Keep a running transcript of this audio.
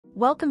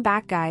Welcome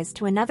back guys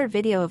to another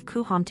video of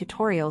Coohom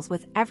tutorials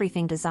with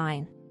everything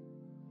design.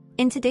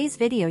 In today's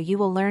video you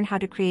will learn how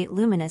to create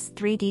luminous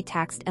 3D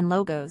text and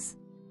logos.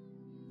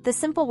 The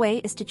simple way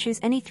is to choose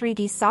any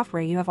 3D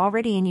software you have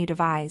already in your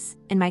device.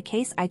 In my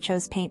case I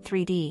chose Paint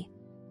 3D.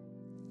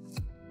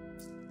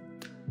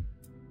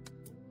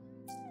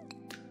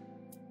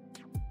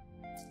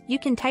 You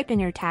can type in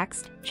your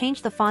text,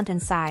 change the font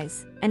and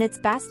size, and it's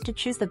best to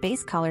choose the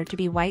base color to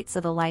be white so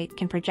the light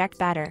can project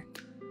better.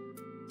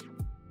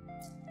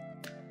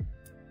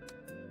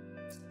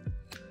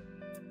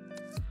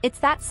 It's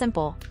that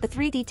simple, the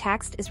 3D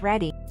text is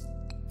ready.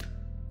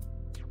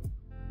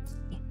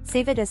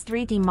 Save it as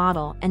 3D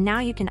model and now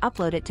you can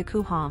upload it to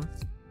Coohom.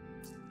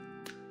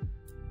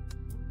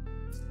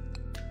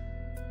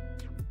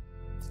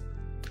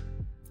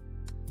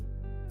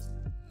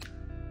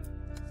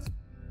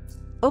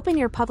 Open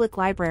your public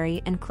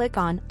library and click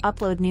on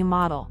Upload New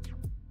Model.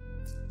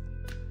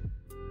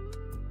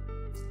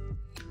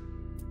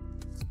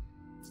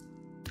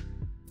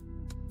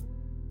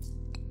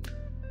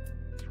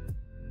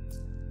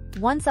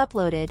 Once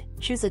uploaded,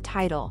 choose a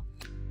title.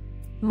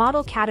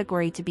 Model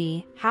category to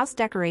be House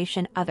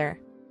Decoration Other.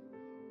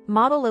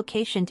 Model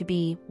location to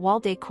be Wall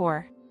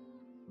Decor.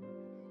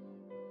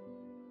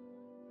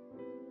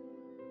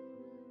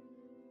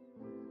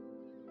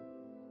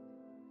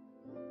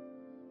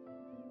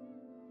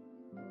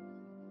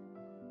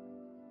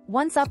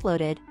 Once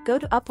uploaded, go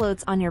to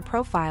Uploads on your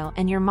profile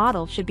and your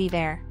model should be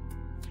there.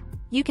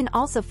 You can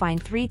also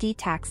find 3D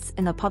texts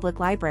in the public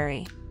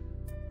library.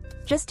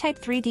 Just type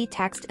 3D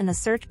text in the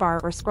search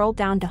bar or scroll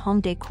down to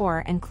Home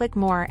Decor and click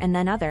More and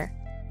then Other.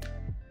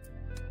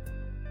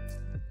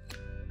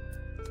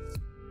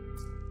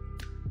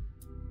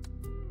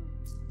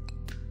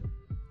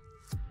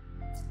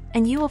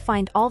 And you will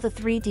find all the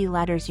 3D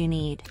letters you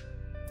need.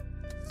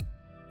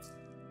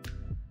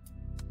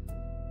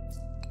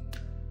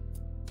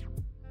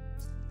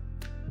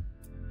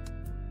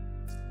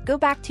 Go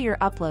back to your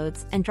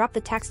uploads and drop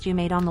the text you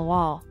made on the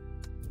wall.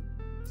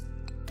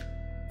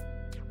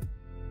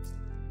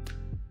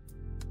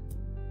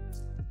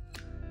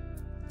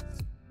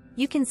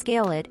 You can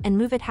scale it and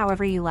move it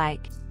however you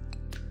like.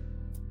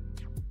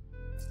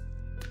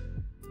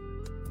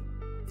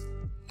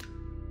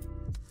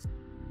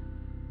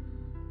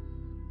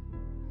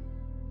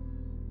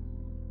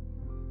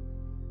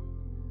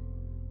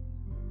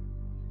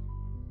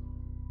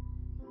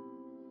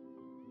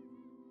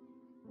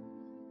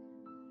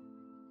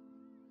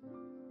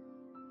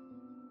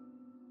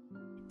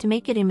 To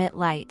make it emit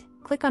light,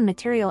 click on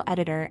Material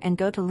Editor and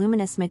go to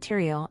Luminous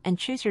Material and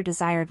choose your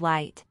desired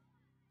light.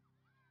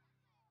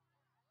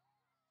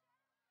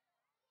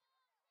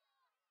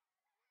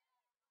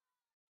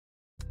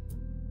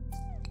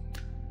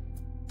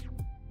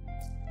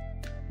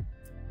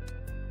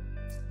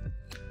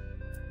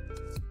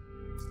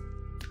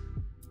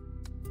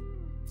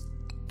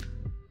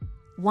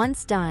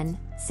 Once done,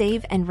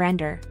 save and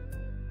render.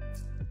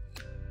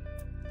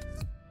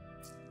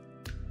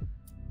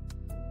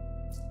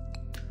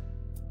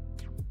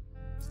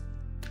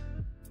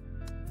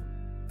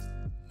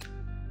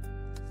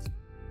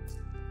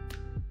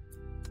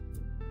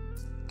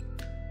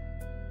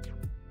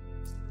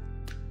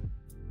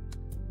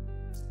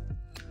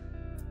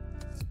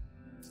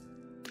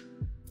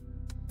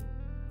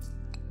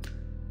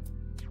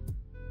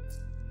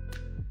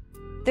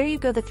 There you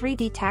go, the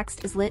 3D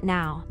text is lit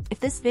now.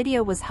 If this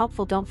video was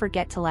helpful, don't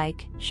forget to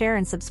like, share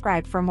and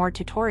subscribe for more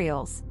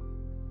tutorials.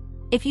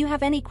 If you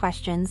have any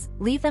questions,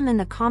 leave them in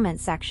the comment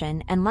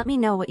section and let me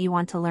know what you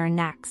want to learn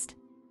next.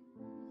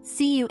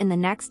 See you in the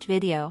next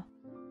video.